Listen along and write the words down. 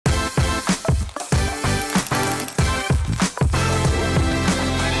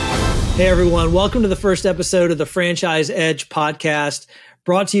Hey, everyone. Welcome to the first episode of the Franchise Edge podcast,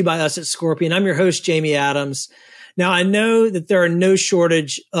 brought to you by us at Scorpion. I'm your host, Jamie Adams. Now, I know that there are no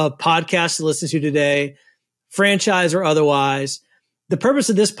shortage of podcasts to listen to today, franchise or otherwise. The purpose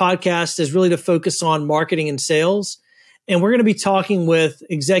of this podcast is really to focus on marketing and sales. And we're going to be talking with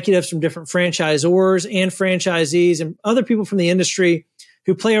executives from different franchisors and franchisees and other people from the industry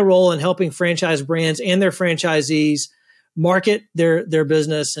who play a role in helping franchise brands and their franchisees market their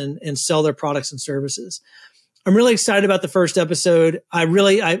business and sell their products and services. I'm really excited about the first episode. I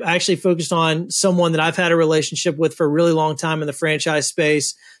actually focused on someone that I've had a relationship with for a really long time in the franchise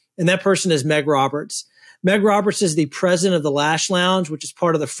space. And that person is Meg Roberts. Meg Roberts is the president of the Lash Lounge, which is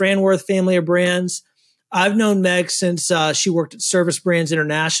part of the Franworth family of brands. I've known Meg since she worked at Service Brands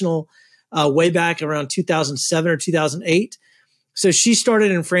International way back around 2007 or 2008. So she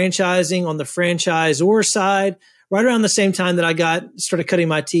started in franchising on the franchisor side, right around the same time that I started cutting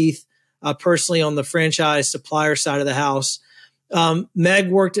my teeth personally on the franchise supplier side of the house. Meg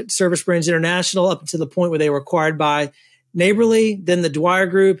worked at Service Brands International up until the point where they were acquired by Neighborly, then the Dwyer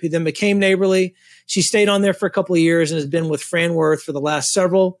Group, who then became Neighborly. She stayed on there for a couple of years and has been with Franworth for the last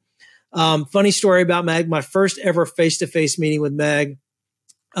several. Funny story about Meg, my first ever face-to-face meeting with Meg.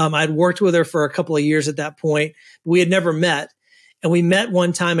 I'd worked with her for a couple of years at that point. We had never met. And we met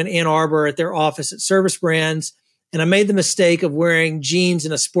one time in Ann Arbor at their office at Service Brands. And I made the mistake of wearing jeans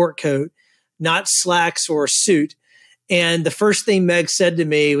and a sport coat, not slacks or a suit. And the first thing Meg said to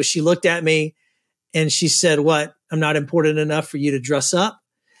me was she looked at me and she said, "What? I'm not important enough for you to dress up?"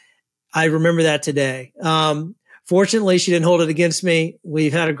 I remember that today. Fortunately, she didn't hold it against me.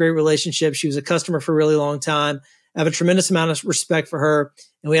 We've had a great relationship. She was a customer for a really long time. I have a tremendous amount of respect for her.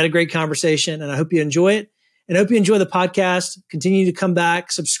 And we had a great conversation. And I hope you enjoy it. And I hope you enjoy the podcast. Continue to come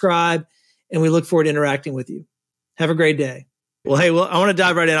back, subscribe, and we look forward to interacting with you. Have a great day. Well, hey, I want to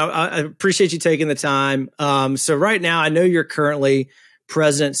dive right in. I appreciate you taking the time. So right now, I know you're currently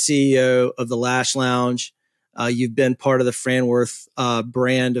president, CEO of the Lash Lounge. You've been part of the Franworth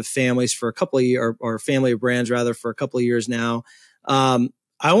brand of families for a couple of years, or family of brands rather, for a couple of years now. I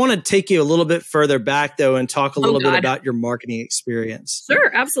want to take you a little bit further back, though, and talk a little bit about your marketing experience.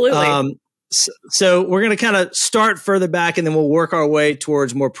 Sure, absolutely. So we're going to kind of start further back, and then we'll work our way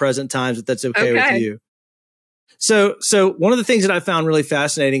towards more present times, if that's okay with you. So one of the things that I found really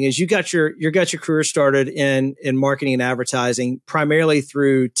fascinating is you got your career started in marketing and advertising primarily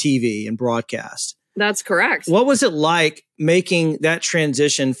through TV and broadcast. That's correct. What was it like making that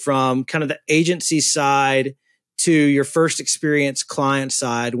transition from kind of the agency side to your first experience client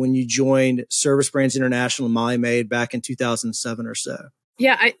side when you joined Service Brands International and Molly Maid back in 2007 or so?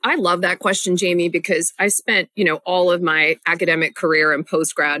 Yeah, I love that question, Jamie, because I spent, all of my academic career and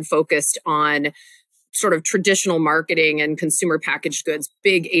post-grad focused on sort of traditional marketing and consumer packaged goods,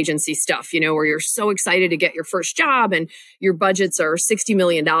 big agency stuff, where you're so excited to get your first job and your budgets are $60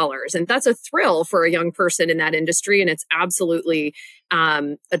 million. And that's a thrill for a young person in that industry. And it's absolutely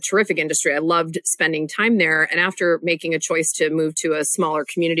a terrific industry. I loved spending time there. And after making a choice to move to a smaller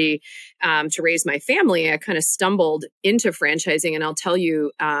community to raise my family, I kind of stumbled into franchising. And I'll tell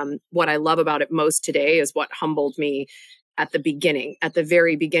you what I love about it most today is what humbled me at the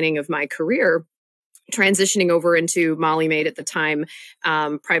very beginning of my career. Transitioning over into Molly Maid at the time,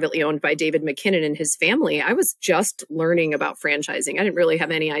 privately owned by David McKinnon and his family, I was just learning about franchising. I didn't really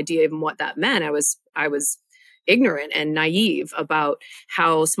have any idea even what that meant. I was ignorant and naive about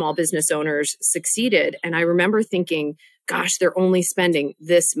how small business owners succeeded. And I remember thinking, gosh, they're only spending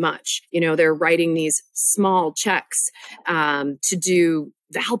this much. They're writing these small checks to do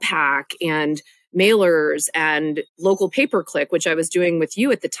Valpak and mailers and local pay-per-click, which I was doing with you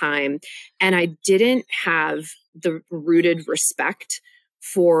at the time. And I didn't have the rooted respect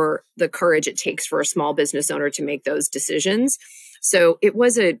for the courage it takes for a small business owner to make those decisions. So it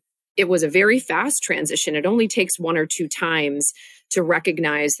was a very fast transition. It only takes one or two times to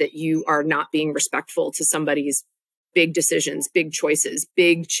recognize that you are not being respectful to somebody's big decisions, big choices,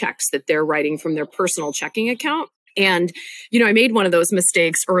 big checks that they're writing from their personal checking account. And, I made one of those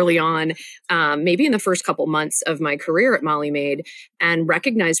mistakes early on, maybe in the first couple months of my career at Molly Maid, and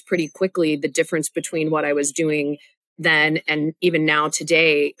recognized pretty quickly the difference between what I was doing then and even now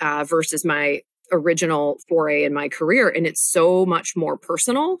today versus my original foray in my career. And it's so much more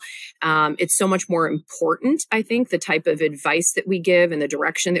personal. It's so much more important, I think, the type of advice that we give and the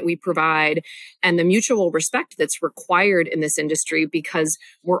direction that we provide and the mutual respect that's required in this industry because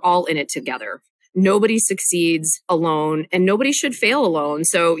we're all in it together. nobody succeeds alone and nobody should fail alone.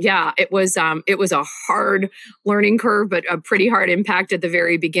 So yeah, it was a hard learning curve, but a pretty hard impact at the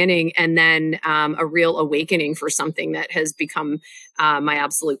very beginning. And then a real awakening for something that has become my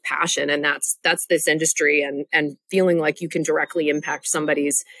absolute passion. And that's this industry and feeling like you can directly impact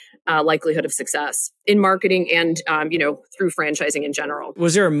somebody's likelihood of success in marketing and, through franchising in general.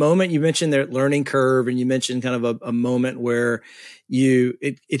 Was there a moment, you mentioned their learning curve, and you mentioned kind of a moment where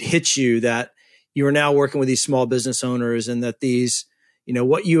it hits you that you are now working with these small business owners, and that these,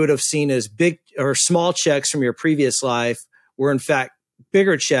 what you would have seen as big or small checks from your previous life were in fact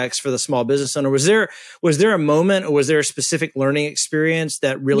bigger checks for the small business owner? Was there a moment, or was there a specific learning experience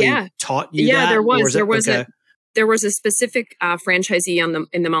that really taught you that? Yeah, there was a specific franchisee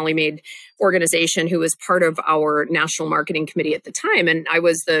in the Molly Maid organization who was part of our national marketing committee at the time. And I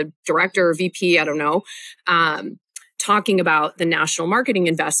was the director, VP, I don't know, talking about the national marketing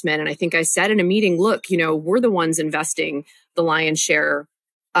investment. And I think I said in a meeting, look, we're the ones investing the lion's share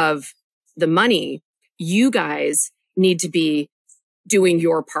of the money. You guys need to be doing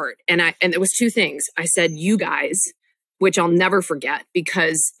your part. And it was two things. I said, you guys, which I'll never forget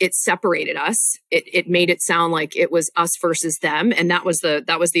because it separated us. It made it sound like it was us versus them. And that was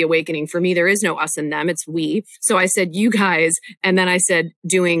the awakening for me. There is no us and them, it's we. So I said, you guys, and then I said,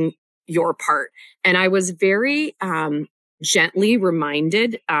 doing your part. And I was very gently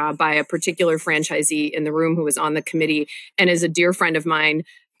reminded by a particular franchisee in the room who was on the committee and is a dear friend of mine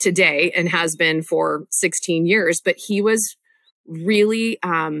today and has been for 16 years. But he was really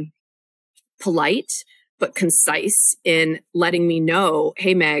polite, but concise in letting me know,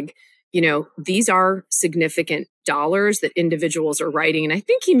 hey, Meg, these are significant dollars that individuals are writing. And I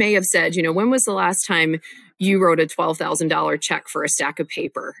think he may have said, when was the last time you wrote a $12,000 check for a stack of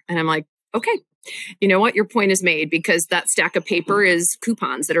paper? And I'm like, okay, you know what? Your point is made, because that stack of paper is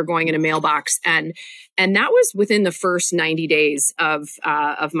coupons that are going in a mailbox. And that was within the first 90 days of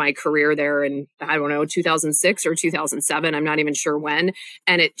my career there. And I don't know, 2006 or 2007. I'm not even sure when.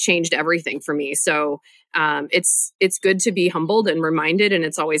 And it changed everything for me. So it's good to be humbled and reminded. And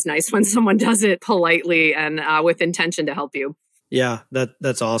it's always nice when someone does it politely and with intention to help you. Yeah,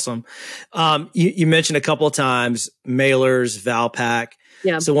 that's awesome. You mentioned a couple of times mailers, Valpak.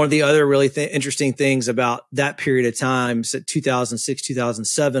 Yeah. So one of the other really interesting things about that period of time, so 2006,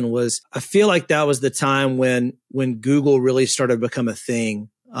 2007, was I feel like that was the time when Google really started to become a thing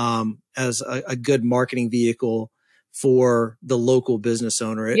as a good marketing vehicle for the local business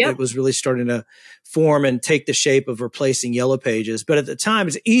owner. It was really starting to form and take the shape of replacing Yellow Pages. But at the time,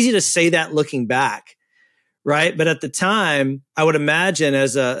 it's easy to say that looking back, right? But at the time, I would imagine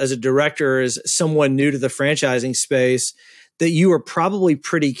as a director, as someone new to the franchising space, that you were probably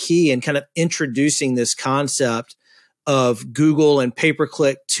pretty key in kind of introducing this concept of Google and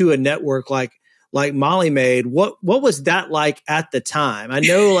pay-per-click to a network like Molly Maid. What was that like at the time? I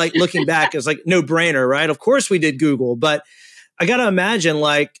know, like, looking back, it's like no brainer, right? Of course we did Google, but I got to imagine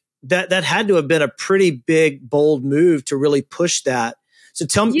like that had to have been a pretty big, bold move to really push that. So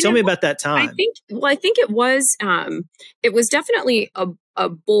tell me about that time. I think it was definitely a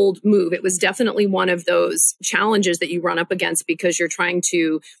bold move. It was definitely one of those challenges that you run up against because you're trying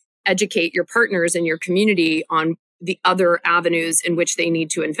to educate your partners in your community on the other avenues in which they need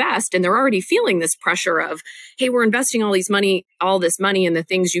to invest. And they're already feeling this pressure of, hey, we're investing all this money in the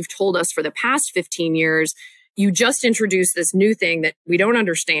things you've told us for the past 15 years. You just introduced this new thing that we don't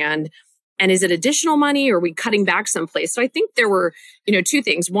understand. And is it additional money or are we cutting back someplace? So I think there were, two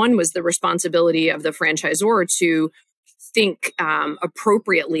things. One was the responsibility of the franchisor to think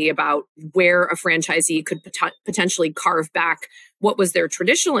appropriately about where a franchisee could potentially carve back what was their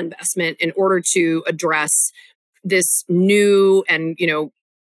traditional investment in order to address this new and,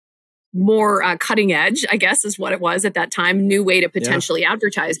 more cutting edge, I guess is what it was at that time, new way to potentially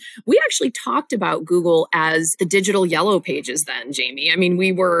advertise. We actually talked about Google as the digital Yellow Pages then, Jamie. I mean,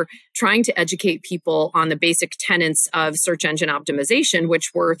 we were trying to educate people on the basic tenets of search engine optimization,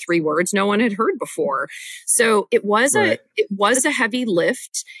 which were 3 words no one had heard before. So it was a heavy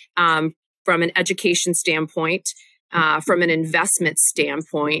lift from an education standpoint, from an investment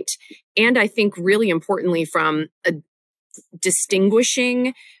standpoint, and I think really importantly from a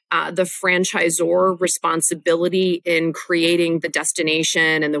distinguishing the franchisor responsibility in creating the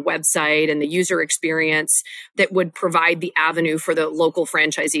destination and the website and the user experience that would provide the avenue for the local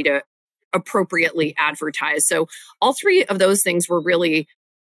franchisee to appropriately advertise. So all 3 of those things were really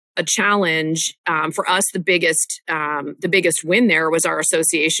a challenge for us. The biggest win there was our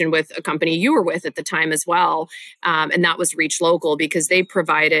association with a company you were with at the time as well, and that was Reach Local, because they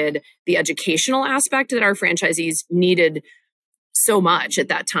provided the educational aspect that our franchisees needed so much at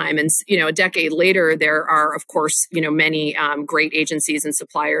that time. And, a decade later, there are, of course, many great agencies and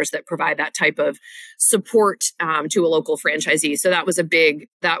suppliers that provide that type of support to a local franchisee. So that was a big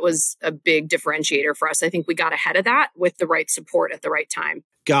differentiator for us. I think we got ahead of that with the right support at the right time.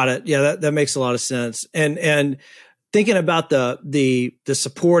 Got it. Yeah, that makes a lot of sense. And thinking about the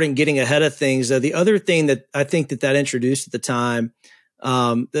support and getting ahead of things, the other thing that I think that introduced at the time,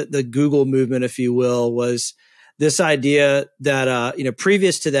 the Google movement, if you will, was this idea that,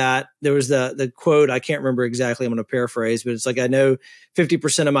 previous to that, there was the quote, I can't remember exactly, I'm going to paraphrase, but it's like, I know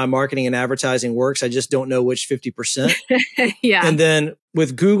 50% of my marketing and advertising works. I just don't know which 50%. Yeah. And then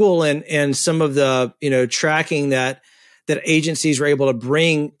with Google and some of the, tracking that agencies were able to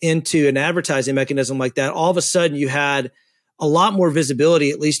bring into an advertising mechanism like that, all of a sudden you had a lot more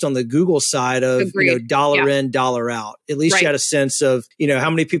visibility, at least on the Google side of, dollar in, dollar out. At least you had a sense of, how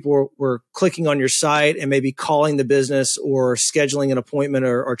many people were clicking on your site and maybe calling the business or scheduling an appointment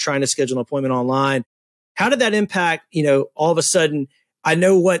or trying to schedule an appointment online. How did that impact, all of a sudden, I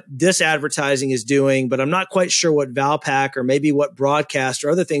know what this advertising is doing, but I'm not quite sure what Valpak or maybe what broadcast or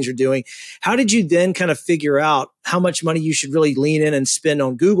other things are doing. How did you then kind of figure out how much money you should really lean in and spend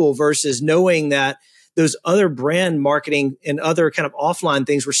on Google versus knowing that those other brand marketing and other kind of offline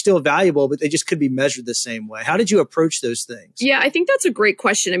things were still valuable, but they just could be measured the same way? How did you approach those things? Yeah, I think that's a great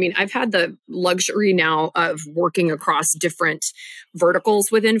question. I mean, I've had the luxury now of working across different verticals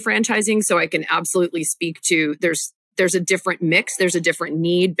within franchising, so I can absolutely speak to there's a different mix, there's a different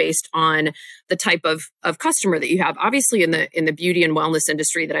need based on the type of customer that you have. Obviously, in the beauty and wellness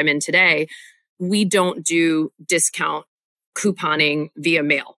industry that I'm in today, we don't do discount couponing via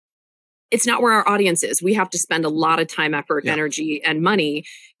mail. It's not where our audience is. We have to spend a lot of time, effort, energy, and money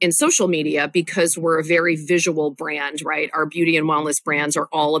in social media because we're a very visual brand, right? Our beauty and wellness brands are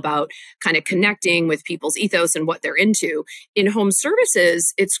all about kind of connecting with people's ethos and what they're into. In home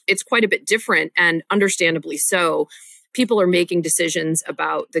services, it's quite a bit different, and understandably so. People are making decisions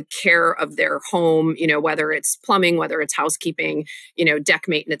about the care of their home, whether it's plumbing, whether it's housekeeping, deck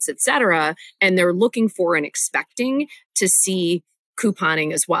maintenance, et cetera. And they're looking for and expecting to see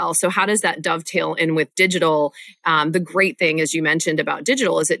couponing as well. So how does that dovetail in with digital? The great thing, as you mentioned about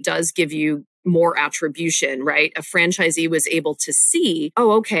digital, is it does give you more attribution, right? A franchisee was able to see,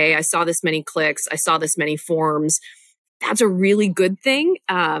 oh, okay, I saw this many clicks, I saw this many forms. That's a really good thing.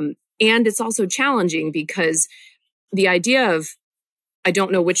 And it's also challenging because the idea of, I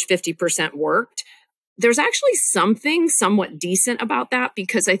don't know which 50% worked, there's actually something somewhat decent about that,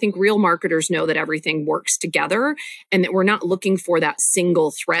 because I think real marketers know that everything works together and that we're not looking for that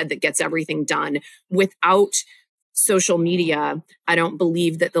single thread that gets everything done. Without social media, I don't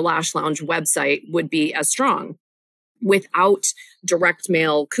believe that the Lash Lounge website would be as strong. Without direct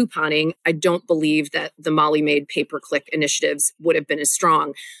mail couponing, I don't believe that the Molly Maid pay-per-click initiatives would have been as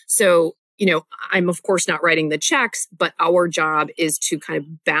strong. So, I'm of course not writing the checks, but our job is to kind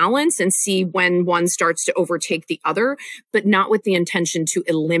of balance and see when one starts to overtake the other, but not with the intention to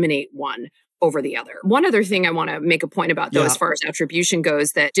eliminate one over the other. One other thing I want to make a point about, though, as far as attribution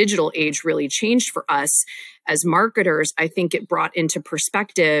goes, that digital age really changed for us as marketers. I think it brought into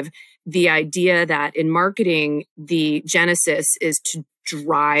perspective the idea that in marketing, the genesis is to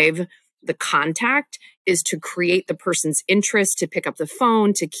drive the contact, is to create the person's interest, to pick up the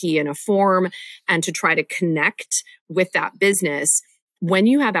phone, to key in a form, and to try to connect with that business. When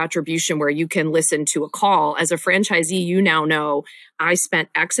you have attribution where you can listen to a call, as a franchisee, you now know I spent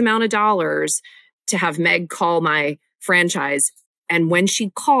X amount of dollars to have Meg call my franchise. And when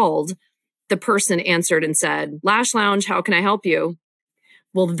she called, the person answered and said, "Lash Lounge, how can I help you?"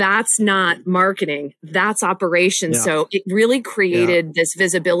 Well, that's not marketing, that's operations. Yeah. So it really created this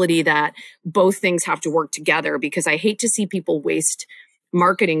visibility that both things have to work together, because I hate to see people waste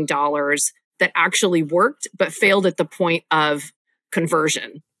marketing dollars that actually worked, but failed at the point of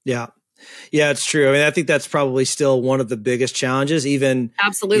conversion. Yeah. Yeah, it's true. I mean, I think that's probably still one of the biggest challenges, even,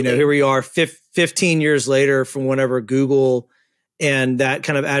 absolutely. Here we are 15 years later from whenever Google and that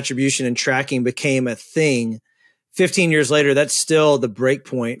kind of attribution and tracking became a thing. 15 years later, that's still the break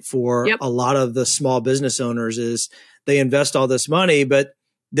point for a lot of the small business owners. Is they invest all this money, but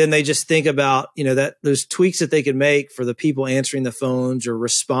then they just think about, that those tweaks that they can make for the people answering the phones or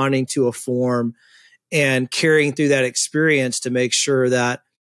responding to a form and carrying through that experience to make sure that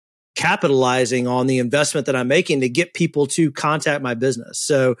capitalizing on the investment that I'm making to get people to contact my business.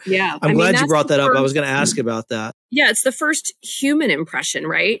 So I'm glad you brought that up. I was going to ask about that. Yeah, it's the first human impression,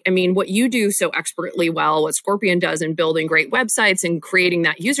 right? I mean, what you do so expertly well, what Scorpion does in building great websites and creating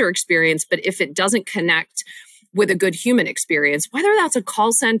that user experience, but if it doesn't connect with a good human experience, whether that's a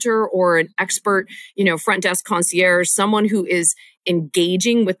call center or an expert, front desk concierge, someone who is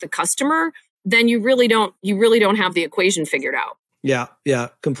engaging with the customer, then you really don't have the equation figured out. Yeah.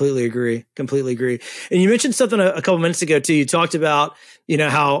 Completely agree. And you mentioned something a couple minutes ago too. You talked about,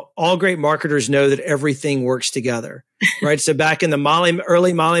 how all great marketers know that everything works together, right? So back in the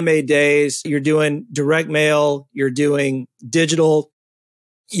early Molly Mae days, you're doing direct mail, you're doing digital.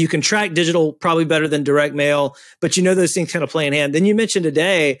 You can track digital probably better than direct mail, but those things kind of play in hand. Then you mentioned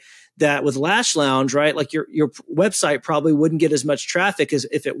today that with Lash Lounge, right? Like your website probably wouldn't get as much traffic as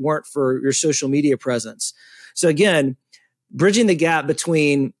if it weren't for your social media presence. So again, bridging the gap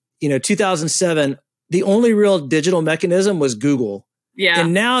between, 2007, the only real digital mechanism was Google. Yeah.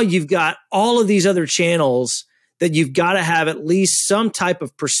 And now you've got all of these other channels that you've got to have at least some type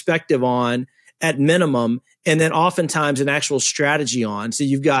of perspective on at minimum. And then oftentimes an actual strategy on. So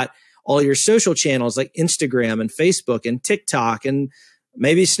you've got all your social channels like Instagram and Facebook and TikTok and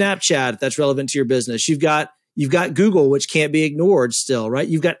maybe Snapchat, if that's relevant to your business. You've got Google, which can't be ignored still, right?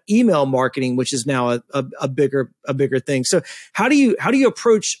 You've got email marketing, which is now a bigger thing. So how do you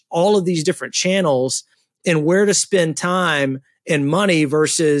approach all of these different channels and where to spend time and money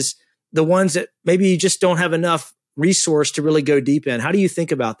versus the ones that maybe you just don't have enough resource to really go deep in? How do you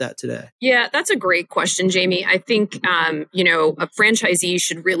think about that today? Yeah, that's a great question, Jamie. I think, a franchisee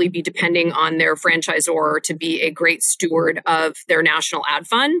should really be depending on their franchisor to be a great steward of their national ad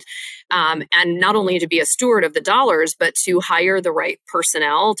fund. And not only to be a steward of the dollars, but to hire the right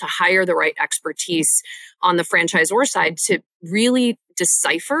personnel, to hire the right expertise on the franchisor side to really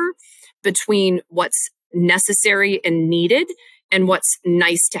decipher between what's necessary and needed and what's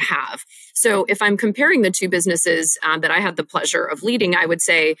nice to have. So if I'm comparing the two businesses that I had the pleasure of leading, I would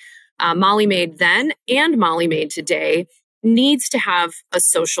say Molly Maid then and Molly Maid today needs to have a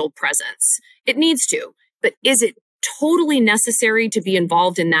social presence. It needs to, but is it totally necessary to be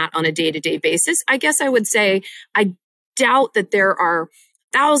involved in that on a day-to-day basis? I guess I would say I doubt that there are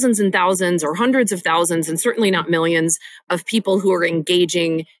thousands and thousands or hundreds of thousands, and certainly not millions of people who are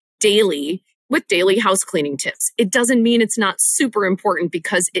engaging daily with daily house cleaning tips. It doesn't mean it's not super important,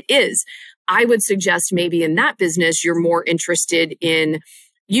 because it is. I would suggest maybe in that business, you're more interested in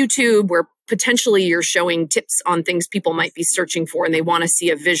YouTube, where potentially you're showing tips on things people might be searching for and they want to see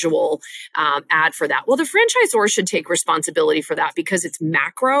a visual ad for that. Well, the franchisor should take responsibility for that because it's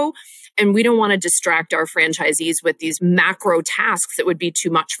macro, and we don't want to distract our franchisees with these macro tasks that would be too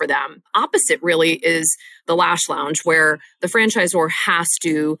much for them. Opposite really is the Lash Lounge, where the franchisor has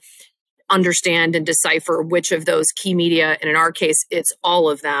to understand and decipher which of those key media, and in our case, it's all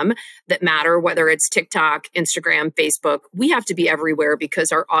of them that matter, whether it's TikTok, Instagram, Facebook. We have to be everywhere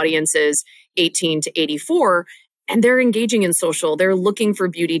because our audience is 18 to 84, and they're engaging in social. They're looking for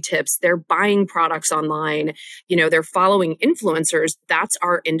beauty tips. They're buying products online. They're following influencers. That's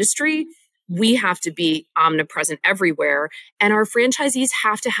our industry. We have to be omnipresent everywhere. And our franchisees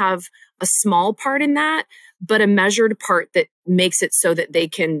have to have a small part in that, but a measured part that makes it so that they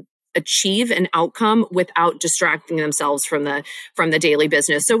can achieve an outcome without distracting themselves from the daily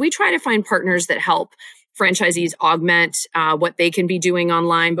business. So we try to find partners that help franchisees augment what they can be doing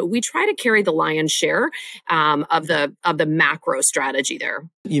online, but we try to carry the lion's share of the macro strategy there.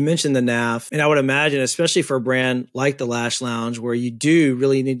 You mentioned the NAF, and I would imagine, especially for a brand like the Lash Lounge, where you do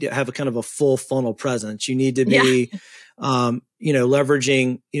really need to have a kind of a full funnel presence. You need to be,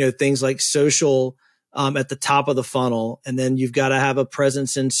 leveraging, things like social at the top of the funnel. And then you've got to have a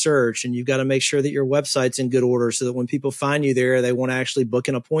presence in search, and you've got to make sure that your website's in good order so that when people find you there, they want to actually book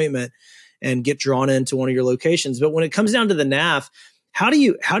an appointment and get drawn into one of your locations. But when it comes down to the NAF, how do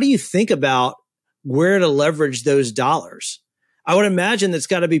you think about where to leverage those dollars? I would imagine that's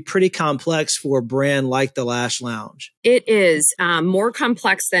got to be pretty complex for a brand like the Lash Lounge. It is more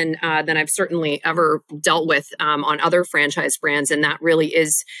complex than I've certainly ever dealt with on other franchise brands. And that really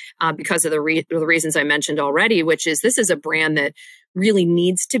is because of the reasons I mentioned already, which is this is a brand that really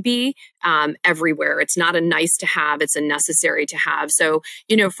needs to be everywhere. It's not a nice to have, it's a necessary to have. So,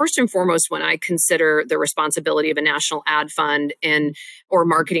 first and foremost, when I consider the responsibility of a national ad fund or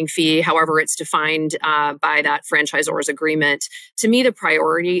marketing fee, however it's defined by that franchisor's agreement, to me, the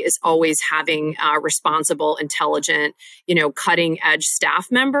priority is always having responsible, intelligent, cutting edge staff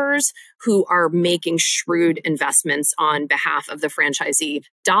members who are making shrewd investments on behalf of the franchisee.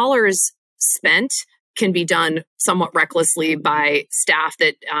 Dollars spent can be done somewhat recklessly by staff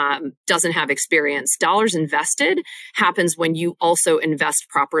that doesn't have experience. Dollars invested happens when you also invest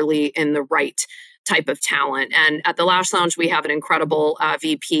properly in the right type of talent. And at the Lash Lounge, we have an incredible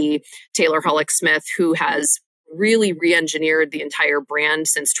VP, Taylor Hullick-Smith, who has really re-engineered the entire brand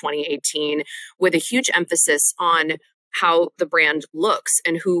since 2018 with a huge emphasis on how the brand looks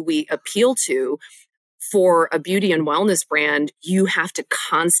and who we appeal to for a beauty and wellness brand, you have to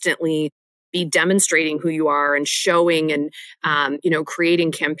constantly be demonstrating who you are and showing and,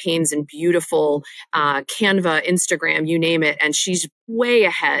 creating campaigns and beautiful Canva, Instagram, you name it. And she's way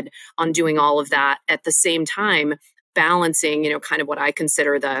ahead on doing all of that at the same time, balancing, kind of what I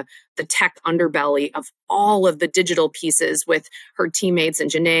consider the tech underbelly of all of the digital pieces with her teammates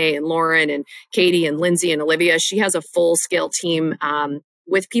and Janae and Lauren and Katie and Lindsay and Olivia. She has a full scale team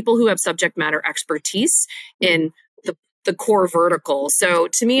with people who have subject matter expertise in the core vertical. So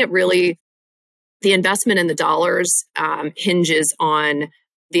to me, the investment in the dollars hinges on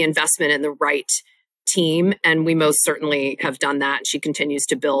the investment in the right team. And we most certainly have done that. She continues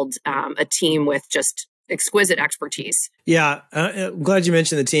to build a team with just exquisite expertise. Yeah, I'm glad you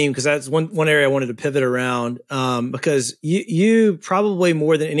mentioned the team, because that's one area I wanted to pivot around, because you probably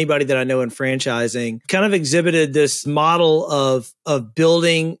more than anybody that I know in franchising kind of exhibited this model of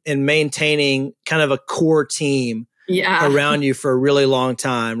building and maintaining kind of a core team around you for a really long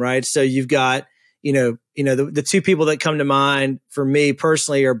time, right? So you've got the two people that come to mind for me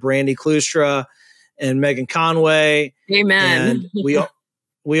personally are Brandy Klustra and Megan Conway. Amen. And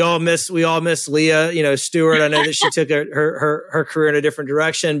we all miss Leah, Stewart. I know that she took her career in a different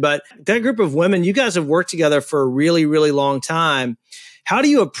direction, but that group of women, you guys have worked together for a really, really long time. How do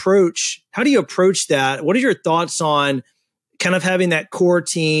you approach that? What are your thoughts on kind of having that core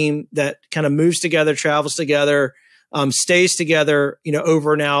team that kind of moves together, travels together, stays together,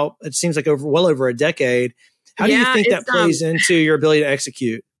 over now, it seems like well over a decade. How do you think that plays into your ability to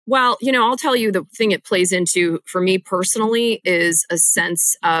execute? Well, I'll tell you, the thing it plays into for me personally is a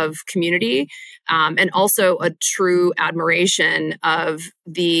sense of community, and also a true admiration of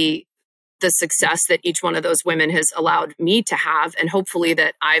the success that each one of those women has allowed me to have, and hopefully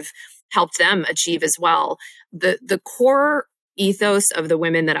that I've helped them achieve as well. The core ethos of the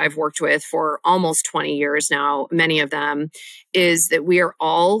women that I've worked with for almost 20 years now, many of them, is that we are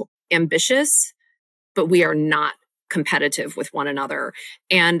all ambitious, but we are not competitive with one another.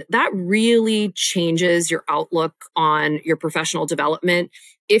 And that really changes your outlook on your professional development.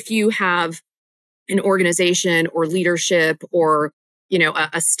 If you have an organization or leadership or,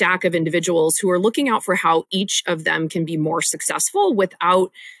 a stack of individuals who are looking out for how each of them can be more successful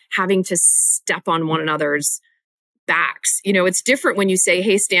without having to step on one another's backs. It's different when you say,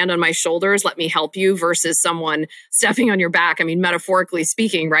 hey, stand on my shoulders, let me help you, versus someone stepping on your back. I mean, metaphorically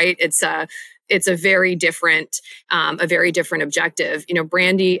speaking, right? It's a very different objective.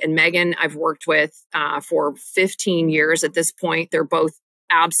 Brandy and Megan, I've worked with for 15 years at this point. They're both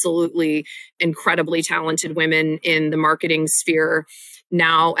absolutely incredibly talented women in the marketing sphere.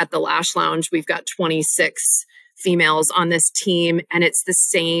 Now at the Lash Lounge, we've got 26 females on this team, and it's the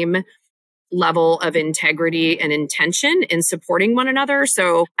same level of integrity and intention in supporting one another.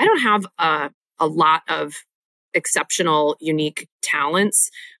 So I don't have a lot of exceptional, unique talents,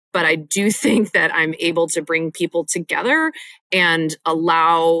 but I do think that I'm able to bring people together and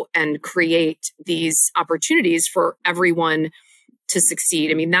allow and create these opportunities for everyone to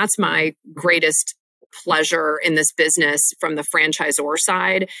succeed. I mean, that's my greatest pleasure in this business from the franchisor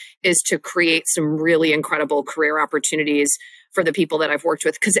side, is to create some really incredible career opportunities for the people that I've worked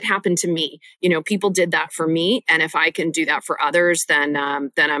with, because it happened to me. People did that for me, and if I can do that for others, then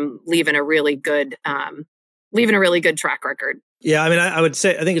I'm leaving a really good track record. Yeah, I mean, I would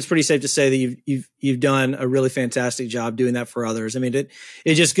say, I think it's pretty safe to say that you've done a really fantastic job doing that for others. I mean, it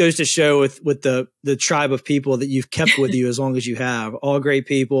just goes to show with the tribe of people that you've kept with you as long as you have, all great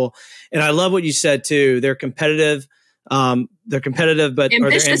people. And I love what you said too. They're competitive. They're competitive, but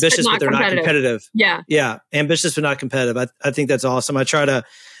they're ambitious, but they're not competitive. Yeah. Ambitious, but not competitive. I think that's awesome. I try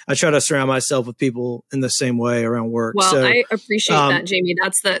to surround myself with people in the same way around work. Well, so, I appreciate that, Jamie.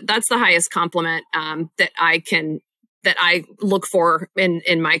 That's the highest compliment that I look for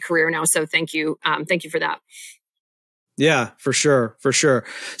in my career now. So thank you. Thank you for that. Yeah, for sure.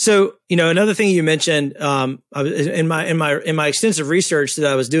 So, another thing you mentioned, in my extensive research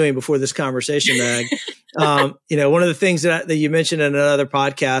that I was doing before this conversation, Meg, one of the things that you mentioned in another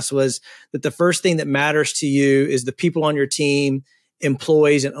podcast was that the first thing that matters to you is the people on your team,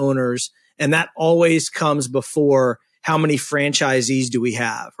 employees and owners. And that always comes before how many franchisees do we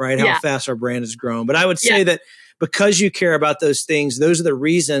have, right? How fast our brand has grown. But I would say that because you care about those things, those are the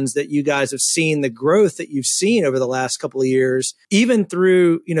reasons that you guys have seen the growth that you've seen over the last couple of years, even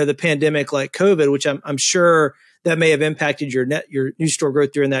through, the pandemic like COVID, which I'm sure that may have impacted your new store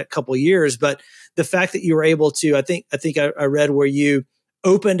growth during that couple of years. But the fact that you were able to, I think I read where you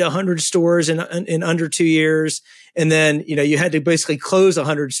opened 100 stores in under 2 years. And then, you had to basically close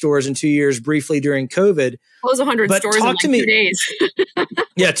 100 stores in 2 years briefly during COVID. Close 100 but stores in like 2 days.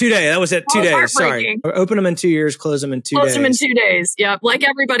 Yeah, 2 days. That was it. 2 days. Sorry. Open them in 2 years, close them in 2 days. Close them in 2 days. Yeah, like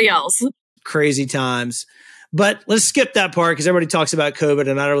everybody else. Crazy times. But let's skip that part because everybody talks about COVID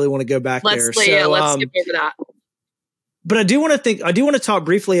and I don't really want to go back there. Let's skip over that. But I do want to talk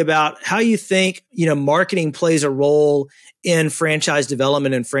briefly about how you think, marketing plays a role in franchise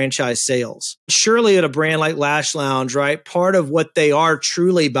development and franchise sales. Surely at a brand like Lash Lounge, right? Part of what they are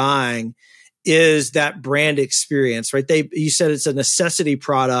truly buying is that brand experience, right? You said it's a necessity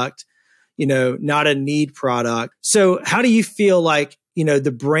product, not a need product. So how do you feel like,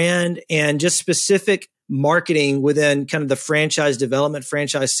 the brand and just specific marketing within kind of the franchise development,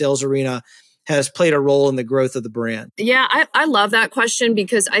 franchise sales arena has played a role in the growth of the brand? Yeah, I love that question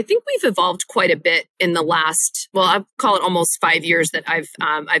because I think we've evolved quite a bit in the last, I'll call it almost 5 years that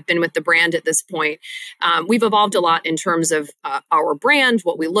I've been with the brand at this point. We've evolved a lot in terms of our brand,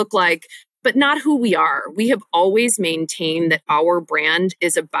 what we look like, but not who we are. We have always maintained that our brand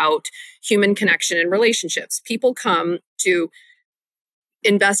is about human connection and relationships. People come to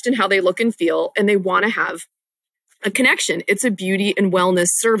invest in how they look and feel, and they want to have a connection. It's a beauty and wellness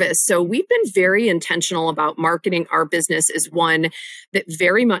service. So we've been very intentional about marketing our business as one that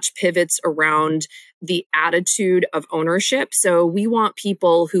very much pivots around the attitude of ownership. So we want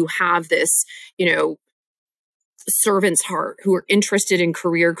people who have this, servant's heart, who are interested in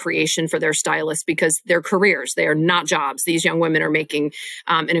career creation for their stylists because they're careers. They are not jobs. These young women are making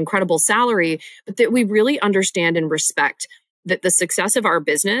an incredible salary, but that we really understand and respect that the success of our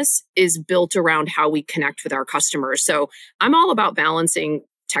business is built around how we connect with our customers. So I'm all about balancing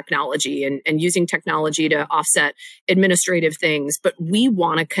technology and using technology to offset administrative things, but we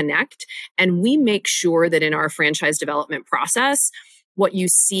want to connect, and we make sure that in our franchise development process, what you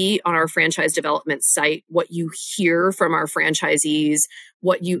see on our franchise development site, what you hear from our franchisees,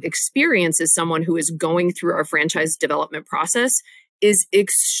 what you experience as someone who is going through our franchise development process is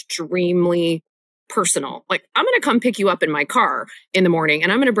extremely personal. Like, I'm going to come pick you up in my car in the morning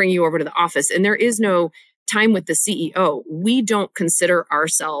and I'm going to bring you over to the office, and there is no time with the CEO. We don't consider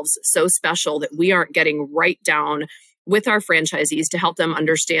ourselves so special that we aren't getting right down with our franchisees to help them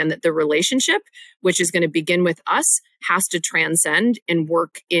understand that the relationship, which is going to begin with us, has to transcend and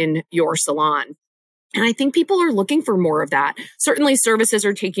work in your salon. And I think people are looking for more of that. Certainly services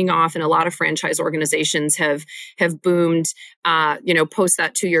are taking off, and a lot of franchise organizations have boomed, post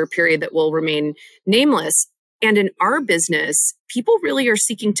that 2-year period that will remain nameless. And in our business, people really are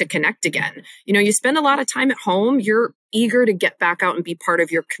seeking to connect again. You spend a lot of time at home. You're eager to get back out and be part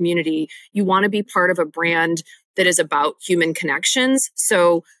of your community. You want to be part of a brand that is about human connections.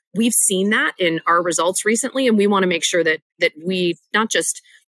 So we've seen that in our results recently, and we want to make sure that we not just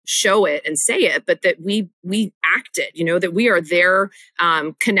show it and say it, but that we act it, that we are there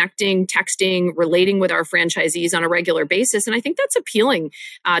connecting, texting, relating with our franchisees on a regular basis. And I think that's appealing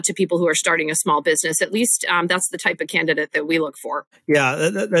to people who are starting a small business. At least that's the type of candidate that we look for.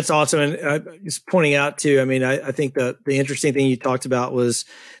 Yeah, that's awesome. And just pointing out too, I think the interesting thing you talked about was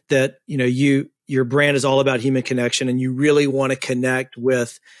that, your brand is all about human connection, and you really want to connect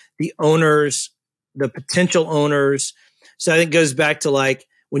with the owners, the potential owners. So I think it goes back to like,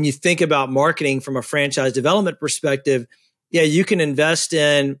 when you think about marketing from a franchise development perspective, yeah, you can invest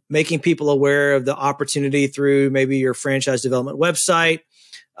in making people aware of the opportunity through maybe your franchise development website.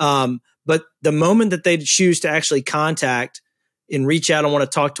 But the moment that they choose to actually contact and reach out and want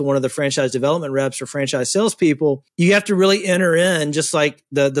to talk to one of the franchise development reps or franchise salespeople, you have to really enter in, just like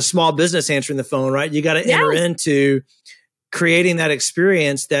the small business answering the phone, right? You got to enter into creating that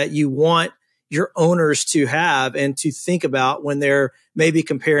experience that you want your owners to have and to think about when they're maybe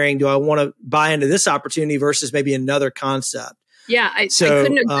comparing, do I want to buy into this opportunity versus maybe another concept? Yeah, I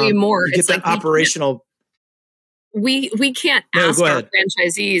couldn't agree more. You get that operational. We can't ask our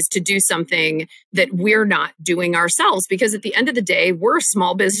franchisees to do something that we're not doing ourselves, because at the end of the day, we're a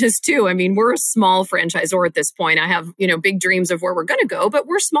small business too. We're a small franchisor at this point. I have, big dreams of where we're going to go, but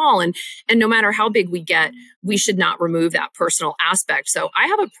we're small. And no matter how big we get, we should not remove that personal aspect. So I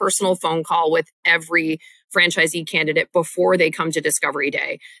have a personal phone call with every franchisee candidate before they come to Discovery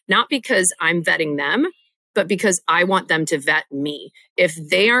Day, not because I'm vetting them, but because I want them to vet me. If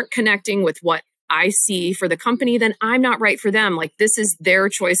they aren't connecting with what I see for the company, then I'm not right for them. Like, this is their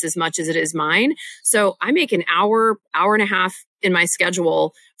choice as much as it is mine. So I make an hour and a half in my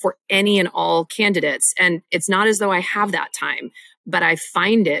schedule for any and all candidates. And it's not as though I have that time, but I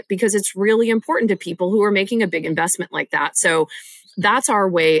find it because it's really important to people who are making a big investment like that. So that's our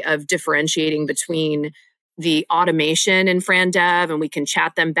way of differentiating between the automation in FranDev, and we can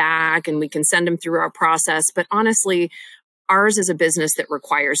chat them back and we can send them through our process. But honestly, ours is a business that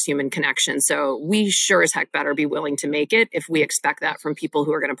requires human connection. So we sure as heck better be willing to make it if we expect that from people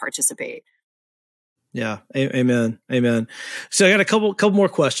who are going to participate. Yeah. Amen. Amen. So I got a couple more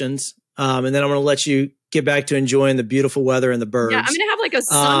questions. And then I'm going to let you get back to enjoying the beautiful weather and the birds. Yeah, I'm going to have like a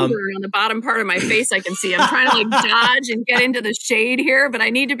sunburn on the bottom part of my face I can see. I'm trying to like dodge and get into the shade here, but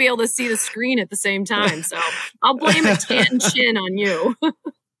I need to be able to see the screen at the same time. So I'll blame a tan chin on you.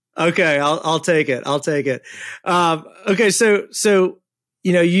 Okay, I'll take it. I'll take it. Okay, so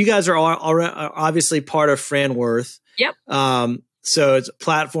you guys are obviously part of Franworth. Yep. So it's a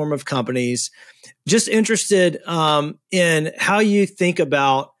platform of companies. Just interested in how you think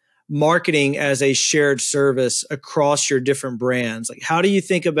about marketing as a shared service across your different brands. Like, how do you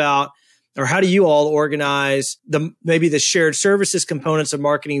think about, or how do you all organize maybe the shared services components of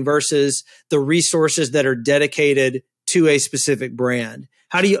marketing versus the resources that are dedicated to a specific brand?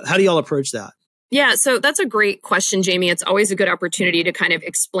 How do you all approach that? Yeah, so that's a great question, Jamie. It's always a good opportunity to kind of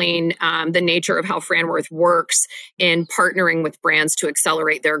explain the nature of how Franworth works in partnering with brands to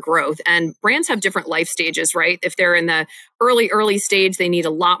accelerate their growth. And brands have different life stages, right? If they're in the early stage, they need a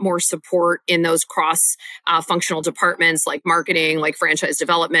lot more support in those cross-functional departments like marketing, like franchise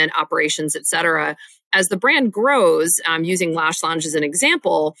development, operations, et cetera. As the brand grows, using Lash Lounge as an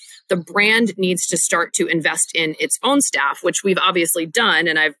example, the brand needs to start to invest in its own staff, which we've obviously done.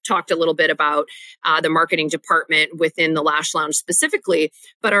 And I've talked a little bit about the marketing department within the Lash Lounge specifically.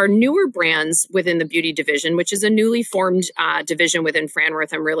 But our newer brands within the beauty division, which is a newly formed division within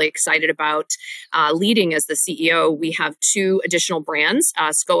Franworth, I'm really excited about leading as the CEO. We have 2 additional brands,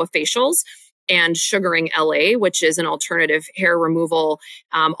 Scoa Facials and Sugaring LA, which is an alternative hair removal,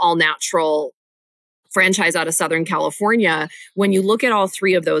 all natural franchise out of Southern California. When you look at all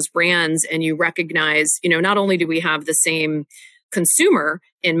 3 of those brands and you recognize, not only do we have the same consumer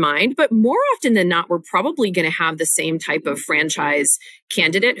in mind, but more often than not, we're probably going to have the same type of franchise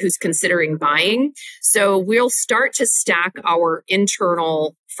candidate who's considering buying. So we'll start to stack our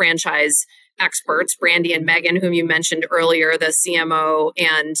internal franchise experts, Brandy and Megan, whom you mentioned earlier, the CMO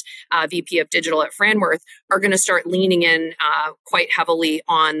and VP of Digital at Franworth, are going to start leaning in quite heavily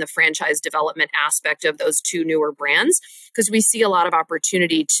on the franchise development aspect of those 2 newer brands, because we see a lot of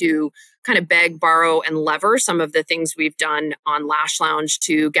opportunity to kind of beg, borrow, and lever some of the things we've done on Lash Lounge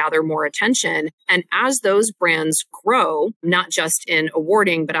to gather more attention. And as those brands grow, not just in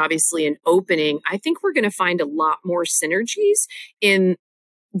awarding, but obviously in opening, I think we're going to find a lot more synergies in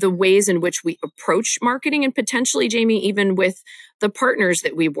the ways in which we approach marketing, and potentially, Jamie, even with the partners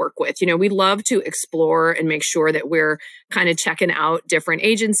that we work with. We love to explore and make sure that we're kind of checking out different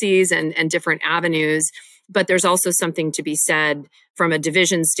agencies and different avenues. But there's also something to be said from a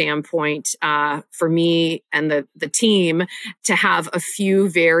division standpoint for me and the team to have a few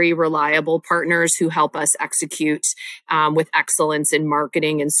very reliable partners who help us execute with excellence in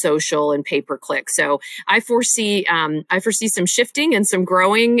marketing and social and pay-per-click. So I foresee some shifting and some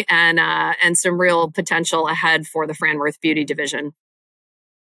growing and some real potential ahead for the Franworth Beauty division.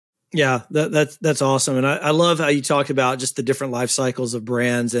 Yeah, that's awesome. And I love how you talk about just the different life cycles of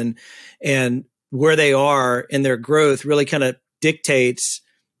brands and where they are in their growth really kind of dictates,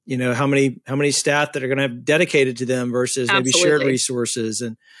 how many staff that are going to have dedicated to them versus maybe shared resources.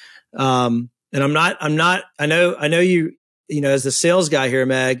 And I'm not, I know you, as the sales guy here,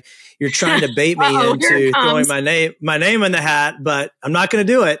 Meg, you're trying to bait me into throwing my name in the hat, but I'm not going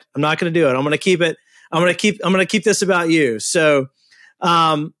to do it. I'm going to keep it. I'm going to keep this about you. So,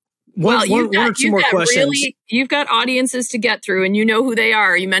 one or two more questions. You've got audiences to get through, and you know who they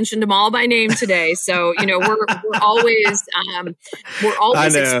are. You mentioned them all by name today, so we're always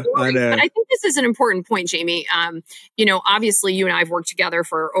exploring. But I think this is an important point, Jamie. Obviously, you and I have worked together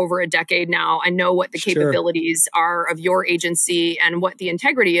for over a decade now. I know what the capabilities are of your agency and what the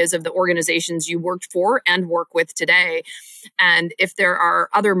integrity is of the organizations you worked for and work with today. And if there are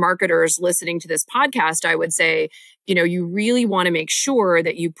other marketers listening to this podcast, I would say, you really want to make sure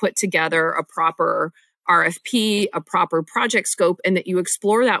that you put together a proper RFP, a proper project scope, and that you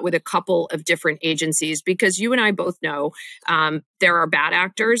explore that with a couple of different agencies, because you and I both know there are bad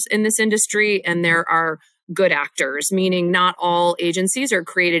actors in this industry and there are good actors, meaning not all agencies are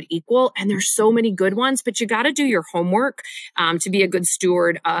created equal. And there's so many good ones, but you got to do your homework to be a good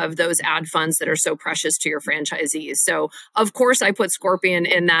steward of those ad funds that are so precious to your franchisees. So of course I put Scorpion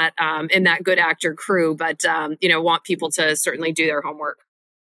in that good actor crew, but want people to certainly do their homework.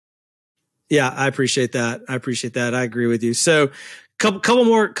 Yeah, I appreciate that. I agree with you. So couple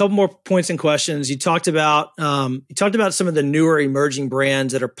more points and questions. You talked about some of the newer emerging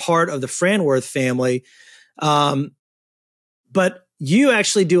brands that are part of the Franworth family. But you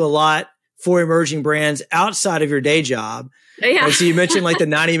actually do a lot for emerging brands outside of your day job. Yeah. Right? So you mentioned like the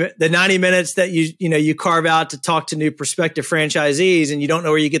 90 minutes that you carve out to talk to new prospective franchisees, and you don't know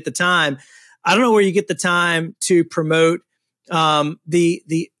where you get the time. I don't know where you get the time to promote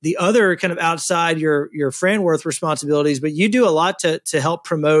the other kind of outside your Franworth responsibilities, but you do a lot to help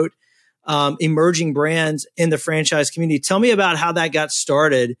promote emerging brands in the franchise community. Tell me about how that got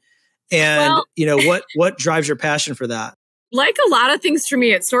started, and what drives your passion for that. Like a lot of things for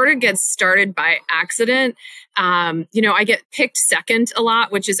me, it sort of gets started by accident. I get picked second a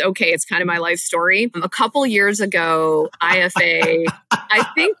lot, which is okay. It's kind of my life story. A couple years ago, IFA, I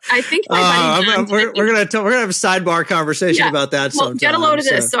think my buddy John, we're gonna have a sidebar conversation about that. Well, get a load of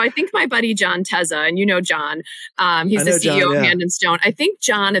this. So I think my buddy John Tezza, and you know John, he's the CEO of Hand and Stone. I think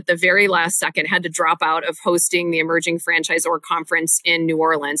John at the very last second had to drop out of hosting the Emerging Franchisor Conference in New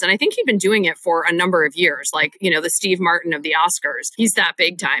Orleans, and I think he'd been doing it for a number of years, like the Steve Martin of the Oscars. He's that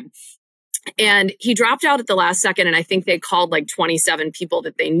big time. And he dropped out at the last second, and I think they called like 27 people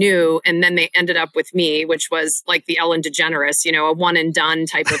that they knew, and then they ended up with me, which was like the Ellen DeGeneres, a one and done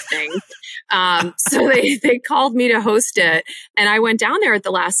type of thing. So they called me to host it, and I went down there at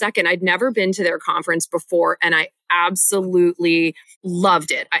the last second. I'd never been to their conference before, and I absolutely loved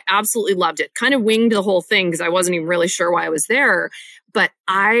it. Kind of winged the whole thing because I wasn't even really sure why I was there, but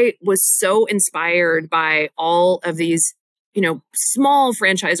I was so inspired by all of these small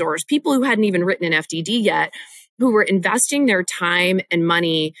franchisors, people who hadn't even written an FDD yet, who were investing their time and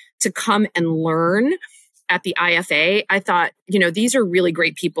money to come and learn at the IFA. I thought, these are really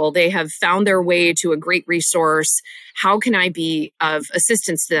great people. They have found their way to a great resource. How can I be of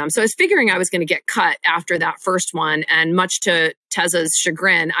assistance to them? So I was figuring I was going to get cut after that first one. And much to Tezza's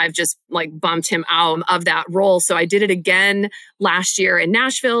chagrin, I've just like bumped him out of that role. So I did it again last year in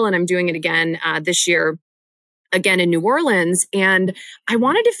Nashville, and I'm doing it again this year again in New Orleans. And I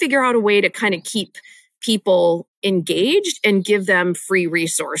wanted to figure out a way to kind of keep people engaged and give them free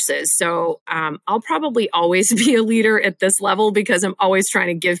resources. So I'll probably always be a leader at this level because I'm always trying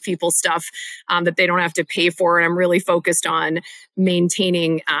to give people stuff that they don't have to pay for. And I'm really focused on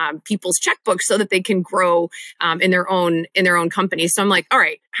maintaining people's checkbooks so that they can grow in their own company. So I'm like, all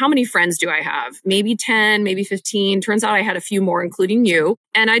right, how many friends do I have? Maybe 10, maybe 15. Turns out I had a few more, including you.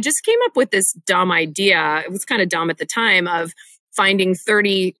 And I just came up with this dumb idea. It was kind of dumb at the time, of finding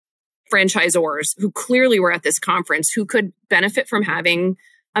 30 franchisors who clearly were at this conference who could benefit from having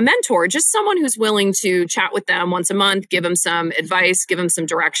a mentor, just someone who's willing to chat with them once a month, give them some advice, give them some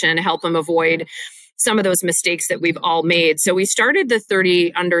direction, help them avoid some of those mistakes that we've all made. So we started the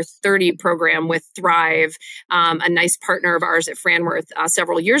 30 under 30 program with Thrive, a nice partner of ours at Franworth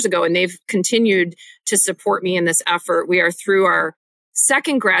several years ago, and they've continued to support me in this effort. We are through our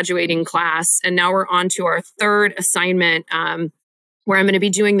second graduating class, and now we're on to our third assignment, where I'm going to be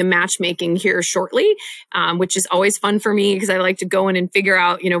doing the matchmaking here shortly, which is always fun for me because I like to go in and figure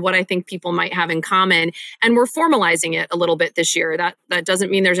out, what I think people might have in common. And we're formalizing it a little bit this year. That doesn't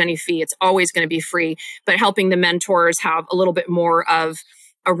mean there's any fee. It's always going to be free, but helping the mentors have a little bit more of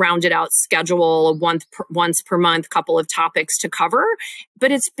a rounded out schedule, once per month, couple of topics to cover.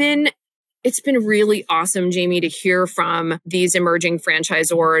 But it's been really awesome, Jamie, to hear from these emerging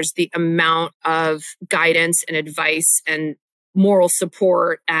franchisors, the amount of guidance and advice and moral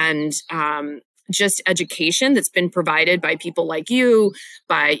support and just education that's been provided by people like you,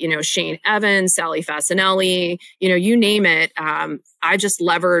 by, Shane Evans, Sally Fasinelli, you name it. I just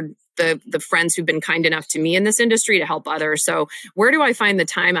levered the friends who've been kind enough to me in this industry to help others. So where do I find the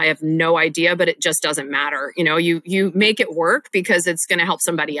time? I have no idea, but it just doesn't matter. You make it work because it's going to help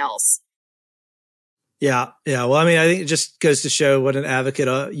somebody else. Yeah. Well, I mean, I think it just goes to show what an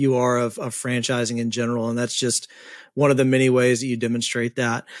advocate you are of franchising in general. And that's just one of the many ways that you demonstrate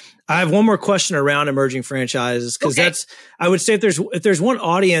that. I have one more question around emerging franchises, because I would say if there's one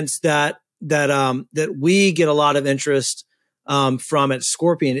audience that we get a lot of interest from at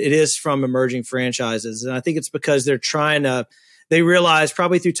Scorpion, it is from emerging franchises. And I think it's because they realize,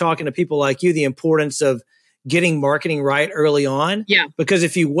 probably through talking to people like you, the importance of getting marketing right early on. Yeah. Because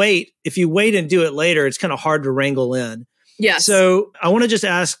if you wait and do it later, it's kind of hard to wrangle in. Yes. So I want to just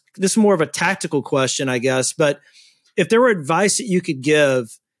ask, this is more of a tactical question, I guess, but if there were advice that you could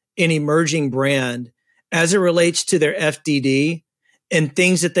give an emerging brand as it relates to their FDD and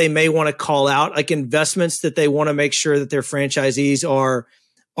things that they may want to call out, like investments that they want to make sure that their franchisees are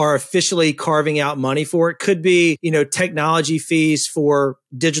officially carving out money for, it could be, technology fees for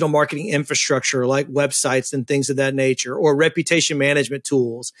digital marketing infrastructure like websites and things of that nature, or reputation management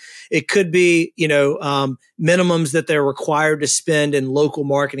tools. It could be, minimums that they're required to spend in local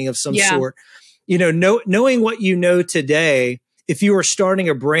marketing of some sort. knowing what you know today, if you were starting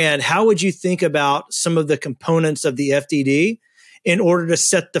a brand, how would you think about some of the components of the FDD in order to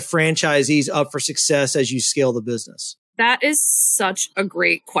set the franchisees up for success as you scale the business? That is such a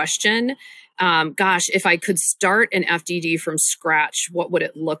great question. Gosh, if I could start an FDD from scratch, what would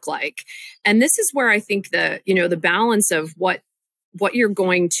it look like? And this is where I think the balance of what you're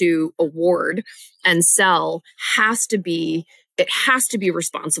going to award and sell has to be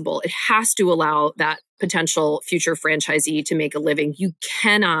responsible. It has to allow that potential future franchisee to make a living. You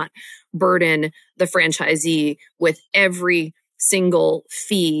cannot burden the franchisee with every single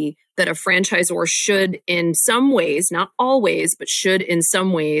fee that a franchisor should in some ways, not always, but should in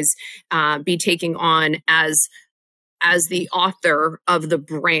some ways be taking on as the author of the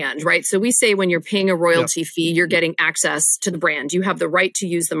brand, right? So we say when you're paying a royalty fee, you're getting access to the brand. You have the right to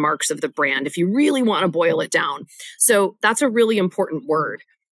use the marks of the brand if you really want to boil it down. So that's a really important word.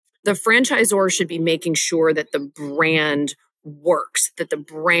 The franchisor should be making sure that the brand works, that the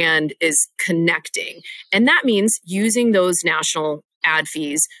brand is connecting. And that means using those national ad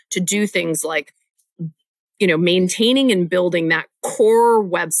fees to do things like, maintaining and building that core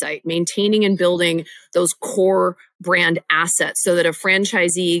website, maintaining and building those core brand assets so that a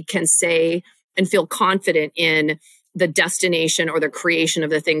franchisee can say and feel confident in the destination or the creation of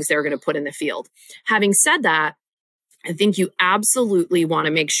the things they're going to put in the field. Having said that, I think you absolutely want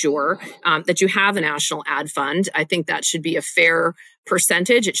to make sure that you have a national ad fund. I think that should be a fair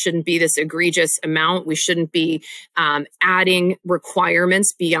percentage. It shouldn't be this egregious amount. We shouldn't be adding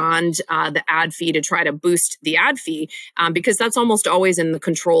requirements beyond the ad fee to try to boost the ad fee because that's almost always in the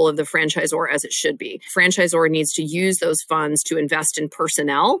control of the franchisor, as it should be. Franchisor needs to use those funds to invest in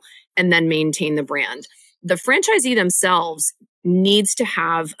personnel and then maintain the brand. The franchisee themselves needs to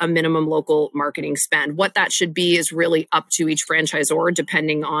have a minimum local marketing spend. What that should be is really up to each franchisor,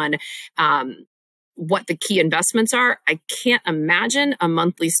 depending on what the key investments are. I can't imagine a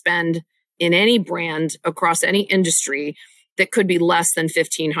monthly spend in any brand across any industry that could be less than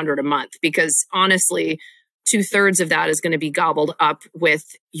 $1,500 a month, because honestly, 2/3 of that is going to be gobbled up with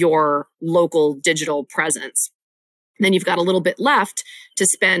your local digital presence. Then you've got a little bit left to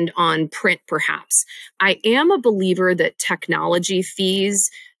spend on print, perhaps. I am a believer that technology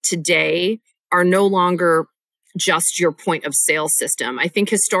fees today are no longer just your point of sale system. I think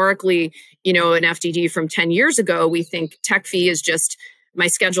historically, an FDD from 10 years ago, we think tech fee is just my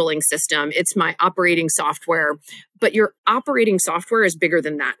scheduling system. It's my operating software. But your operating software is bigger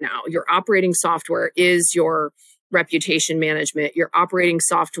than that now. Your operating software is your reputation management. Your operating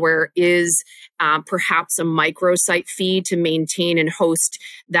software is perhaps a microsite fee to maintain and host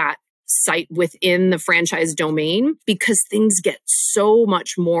that site within the franchise domain, because things get so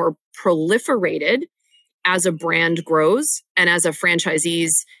much more proliferated as a brand grows and as a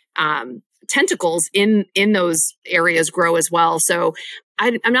franchisee's tentacles in those areas grow as well. So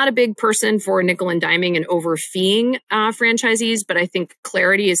I'm not a big person for nickel and diming and overfeeing franchisees, but I think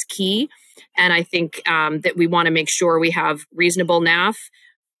clarity is key. And I think that we want to make sure we have reasonable NAF,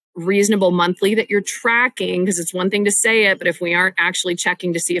 reasonable monthly that you're tracking, because it's one thing to say it, but if we aren't actually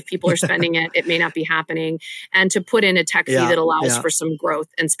checking to see if people are spending it, it may not be happening. And to put in a tech fee that allows for some growth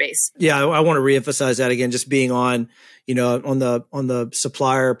and space. Yeah, I want to reemphasize that again, just being on the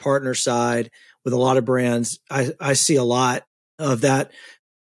supplier partner side with a lot of brands. I see a lot of that.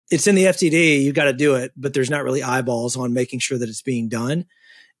 It's in the FTD, you got to do it, but there's not really eyeballs on making sure that it's being done.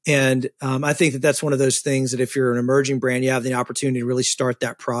 And I think that that's one of those things that if you're an emerging brand, you have the opportunity to really start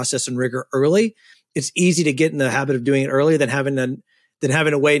that process and rigor early. It's easy to get in the habit of doing it early than having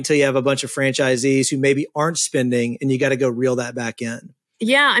to wait until you have a bunch of franchisees who maybe aren't spending and you got to go reel that back in.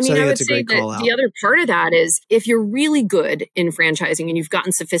 Yeah, I mean, I would say that the other part of that is if you're really good in franchising and you've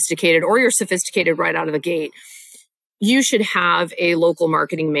gotten sophisticated, or you're sophisticated right out of the gate, you should have a local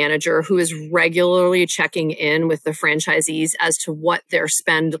marketing manager who is regularly checking in with the franchisees as to what their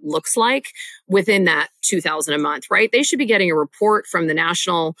spend looks like within that $2,000 a month, right? They should be getting a report from the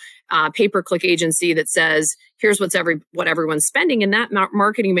national pay-per-click agency that says, here's what everyone's spending. And that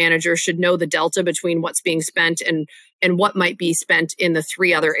marketing manager should know the delta between what's being spent and what might be spent in the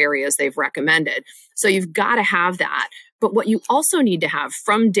 3 other areas they've recommended. So you've got to have that. But what you also need to have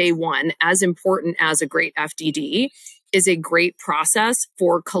from day one, as important as a great FDD, is a great process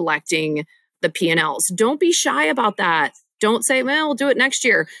for collecting the P&Ls. Don't be shy about that. Don't say, well, we'll do it next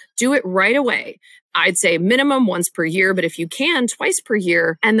year. Do it right away. I'd say minimum once per year, but if you can, twice per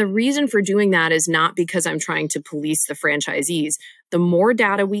year. And the reason for doing that is not because I'm trying to police the franchisees. The more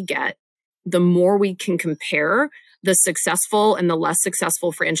data we get, the more we can compare the successful and the less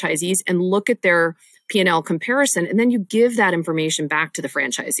successful franchisees and look at their P&L comparison, and then you give that information back to the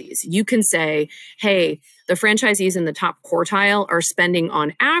franchisees. You can say, hey, the franchisees in the top quartile are spending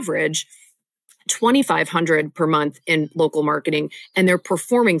on average $2,500 per month in local marketing, and they're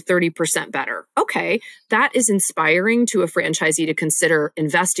performing 30% better. Okay, that is inspiring to a franchisee to consider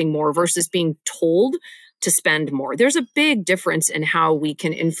investing more versus being told to spend more. There's a big difference in how we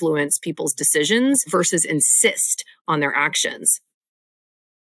can influence people's decisions versus insist on their actions.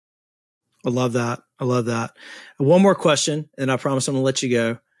 I love that. I love that. One more question, and I promise I'm going to let you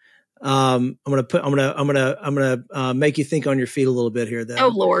go. I'm going to make you think on your feet a little bit here, though. Oh,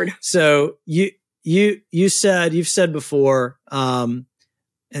 Lord. So you've said before, and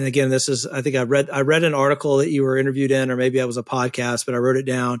again, this is, I think I read an article that you were interviewed in, or maybe that was a podcast, but I wrote it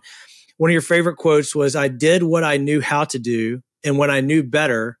down. One of your favorite quotes was, I did what I knew how to do. And when I knew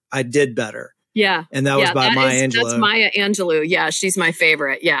better, I did better. Yeah. And that was by Maya Angelou. That's Maya Angelou. Yeah. She's my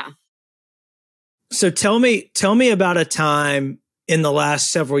favorite. Yeah. So tell me about a time in the last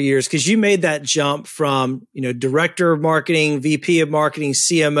several years, because you made that jump from, director of marketing, VP of marketing,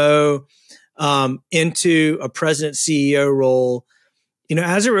 CMO, into a president CEO role.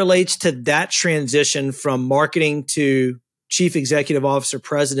 As it relates to that transition from marketing to chief executive officer,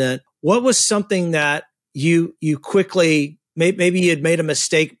 president, what was something that you quickly, maybe you had made a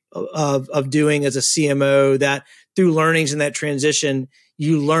mistake of doing as a CMO, that through learnings in that transition,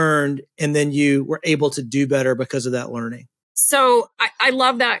 you learned and then you were able to do better because of that learning? So I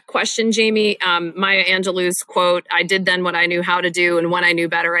love that question, Jamie. Maya Angelou's quote, I did then what I knew how to do, and when I knew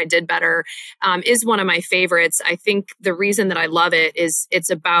better, I did better, is one of my favorites. I think the reason that I love it is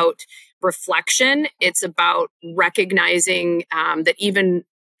it's about reflection. It's about recognizing that even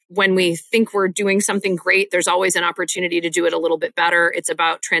when we think we're doing something great, there's always an opportunity to do it a little bit better. It's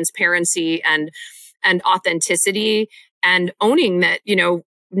about transparency and authenticity, and owning that,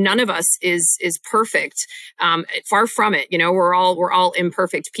 none of us is perfect. Far from it. We're all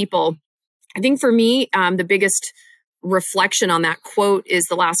imperfect people. I think for me, the biggest reflection on that quote is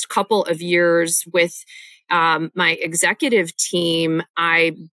the last couple of years with my executive team.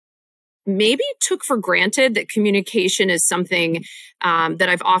 I maybe took for granted that communication is something that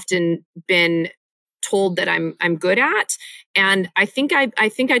I've often been told that I'm good at. And I think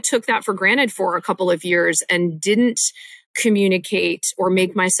I took that for granted for a couple of years and didn't communicate or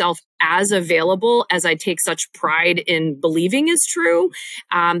make myself as available as I take such pride in believing is true,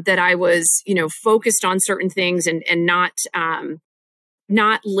 that I was, focused on certain things and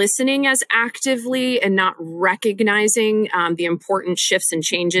not listening as actively and not recognizing the important shifts and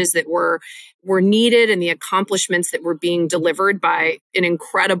changes that were needed and the accomplishments that were being delivered by an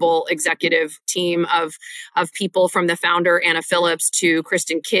incredible executive team of people, from the founder, Anna Phillips, to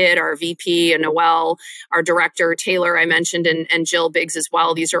Kristen Kidd, our VP, and Noelle, our director, Taylor, I mentioned, and Jill Biggs as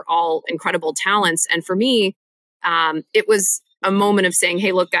well. These are all incredible talents. And for me, it was a moment of saying,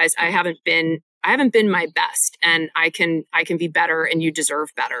 hey, look, guys, I haven't been my best, and I can be better, and you deserve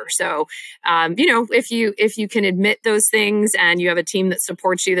better. So, if you can admit those things and you have a team that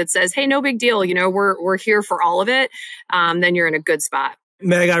supports you, that says, hey, no big deal, we're here for all of it, then you're in a good spot.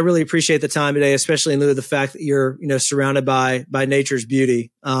 Meg, I really appreciate the time today, especially in lieu of the fact that you're, surrounded by nature's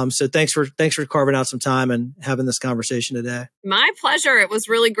beauty. So thanks for carving out some time and having this conversation today. My pleasure. It was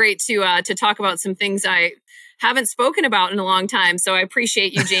really great to talk about some things I haven't spoken about in a long time. So I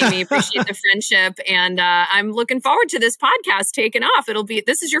appreciate you, Jamie, appreciate the friendship. And I'm looking forward to this podcast taking off.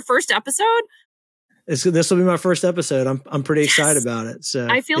 This is your first episode? This will be my first episode. I'm pretty excited about it. So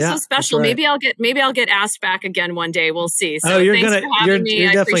I feel so special. Right. Maybe I'll get asked back again one day. We'll see. So you're me. You're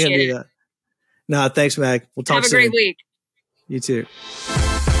definitely going to do that. No, thanks, Meg. We'll talk soon. Have a great week. You too.